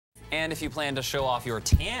And if you plan to show off your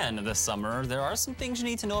tan this summer, there are some things you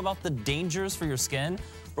need to know about the dangers for your skin.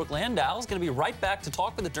 Brooke Landau is going to be right back to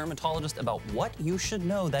talk with a dermatologist about what you should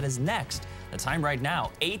know. That is next. The time right now,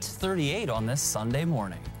 8:38 on this Sunday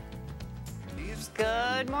morning.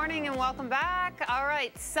 Good morning and welcome back. All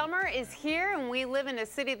right, summer is here and we live in a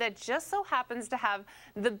city that just so happens to have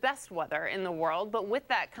the best weather in the world, but with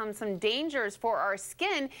that comes some dangers for our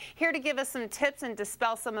skin. Here to give us some tips and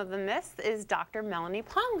dispel some of the myths is Dr. Melanie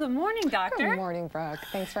Palm. Good morning, doctor. Good morning, Brooke.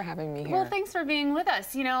 Thanks for having me here. Well, thanks for being with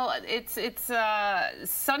us. You know, it's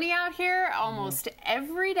sunny out here almost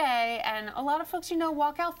every day, and a lot of folks, you know,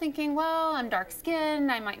 walk out thinking, well, I'm dark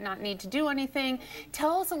skinned, I might not need to do anything.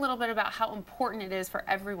 Tell us a little bit about how important it is for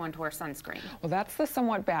everyone to wear sunscreen. Well, that's the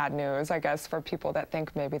somewhat bad news, I guess, for people that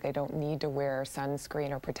think maybe they don't need to wear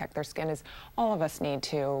sunscreen or protect their skin, is all of us need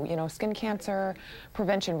to. You know, skin cancer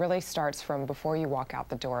prevention really starts from before you walk out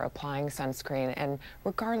the door, applying sunscreen. And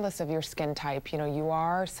regardless of your skin type, you know, you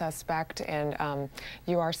are suspect and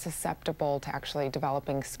you are susceptible to actually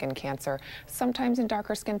developing skin cancer. Sometimes in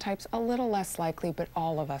darker skin types, a little less likely, but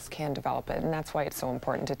all of us can develop it. And that's why it's so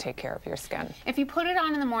important to take care of your skin. If you put it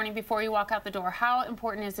on in the morning before you walk out the door, how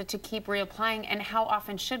important is it to keep reapplying, and how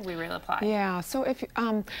often should we reapply? Yeah, so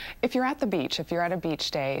if you're at the beach, if you're at a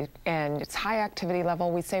beach day and it's high activity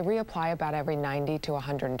level, we say reapply about every 90 to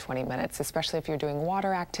 120 minutes, especially if you're doing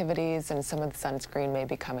water activities and some of the sunscreen may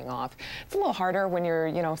be coming off. It's a little harder when you're,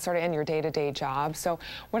 you know, sort of in your day-to-day job. So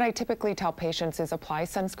what I typically tell patients is apply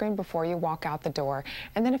sunscreen before you walk out the door.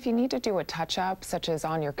 And then if you need to do a touch-up, such as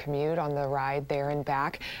on your commute, on the ride there and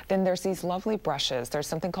back, then there's these lovely brushes. There's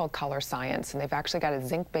something called Color Science, and they've actually got a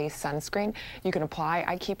zinc-based sunscreen you can apply.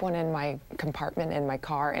 I keep one in my compartment in my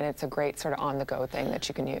car, and it's a great sort of on-the-go thing that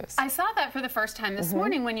you can use. I saw that for the first time this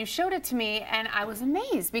morning when you showed it to me, and I was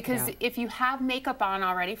amazed because if you have makeup on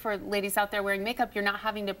already, for ladies out there wearing makeup, you're not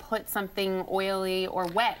having to put something oily or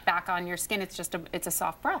wet back on your skin. It's just it's a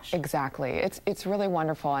soft brush. Exactly. It's really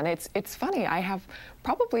wonderful, and it's funny. I have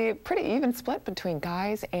probably a pretty even split between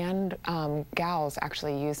guys and gals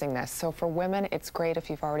actually using this. So for women, it's great if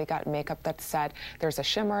you've already got makeup that's set. There's a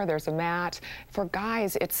shimmer, there's a matte. For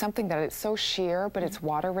guys, it's something that it's so sheer, but it's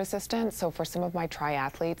water resistant. So for some of my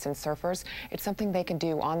triathletes and surfers, it's something they can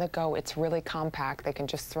do on the go. It's really compact. They can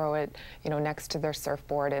just throw it, you know, next to their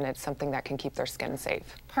surfboard, and it's something that can keep their skin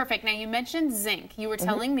safe. Perfect. Now, you mentioned zinc. You were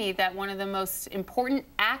telling me that one of the most important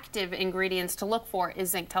active ingredients to look for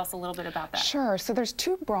is zinc. Tell us a little bit about that. Sure. So there's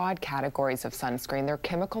two broad categories of sunscreen. There are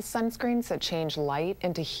chemical sunscreens that change light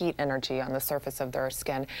into heat energy on the surface of their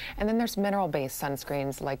skin. And then there's mineral-based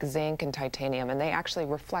sunscreens like zinc and titanium, and they actually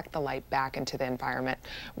reflect the light back into the environment.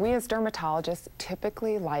 We as dermatologists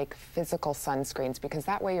typically like physical sunscreens because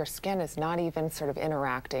that way your skin is not even sort of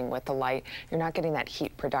interacting with the light. You're not getting that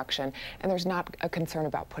heat production, and there's not a concern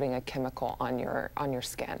about putting a chemical on your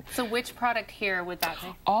skin. So which product here would that be?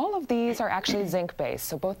 All of these are actually zinc-based.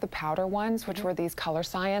 So both the powder ones, which were these Color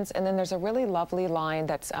Science, and then there's a really lovely line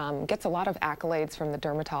that gets a lot of accolades from the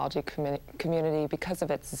dermatology community because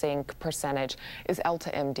of its zinc percentage, is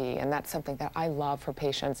Elta MD, and that's something that I love for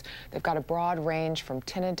patients. They've got a broad range from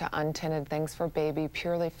tinted to untinted, things for baby,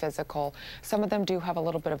 purely physical. Some of them do have a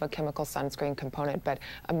little bit of a chemical sunscreen component, but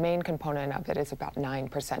a main component of it is about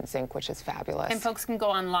 9% zinc, which is fabulous. And folks can go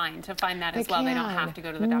online to find that as well. They don't have to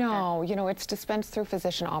go to the doctor. No, you know, it's dispensed through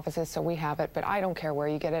physician offices, so we have it, but I don't care where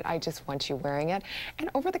you get it. I just want you wearing it. And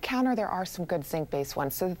over the counter, there are some good zinc-based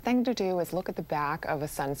ones. So the thing to do is look at the back of a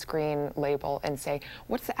sunscreen label and say,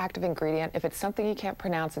 what's the active ingredient? If it's something you can't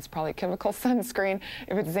pronounce, it's probably chemical sunscreen.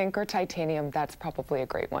 If it's zinc or titanium, that's probably a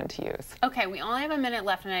great one to use. Okay, we only have a minute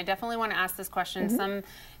left, and I definitely want to ask this question.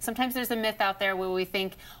 Sometimes there's a myth out there where we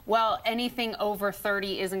think, well, anything over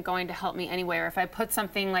 30 isn't going to help me anyway, or if I put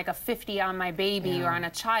something like a 50 on my baby or on a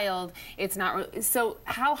child, it's not. So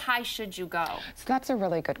how high should you go? So that's a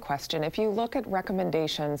really good question. If you look at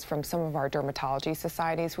recommendations from some of our dermatology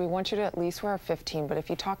societies, we want you to at least wear a 15, but if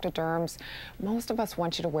you talk to derms, most of us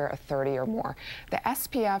want you to wear a 30 or more. The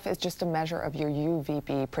SPF is just a measure of your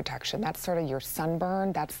UVB protection. That's sort of your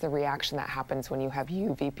sunburn. That's the reaction that happens when you have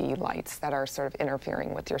UVB lights that are sort of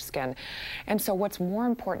interfering with your skin. And so what's more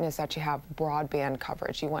important is that you have broadband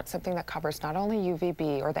coverage. You want something that covers not only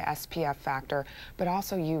UVB or the SPF factor, but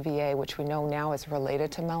also UVA, which we know now is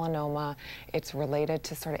related to melanoma. It's related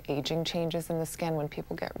to sort of aging changes in the skin when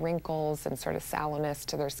people get wrinkles and sort of sallowness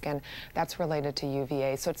to their skin. That's related to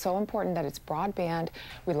UVA. So it's so important that it's broadband.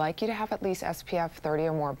 We like you to have at least SPF 30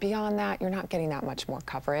 or more. Beyond that, you're not getting that much more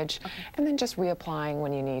coverage. Okay. And then just reapplying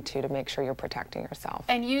when you need to make sure you're protecting yourself.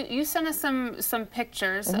 And you sent us some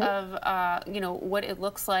pictures of you know, what it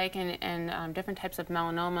looks like and different types of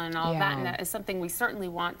melanoma and all that, and that is something we certainly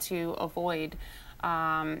want to avoid.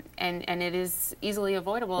 And it is easily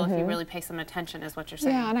avoidable if you really pay some attention, is what you're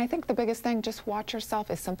saying. Yeah, and I think the biggest thing, just watch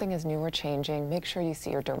yourself. If something is new or changing, make sure you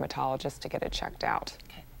see your dermatologist to get it checked out.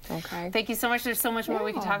 Okay. Thank you so much. There's so much more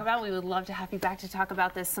we can talk about. We would love to have you back to talk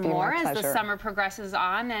about this some more as the summer progresses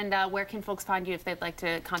on. And where can folks find you if they'd like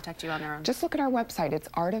to contact you on their own? Just look at our website. It's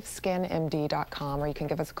artofskinmd.com, or you can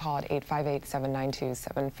give us a call at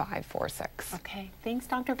 858-792-7546. Okay. Thanks,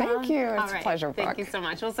 Dr. Palm. Thank you. It's a pleasure, Brooke. Thank you so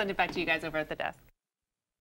much. We'll send it back to you guys over at the desk.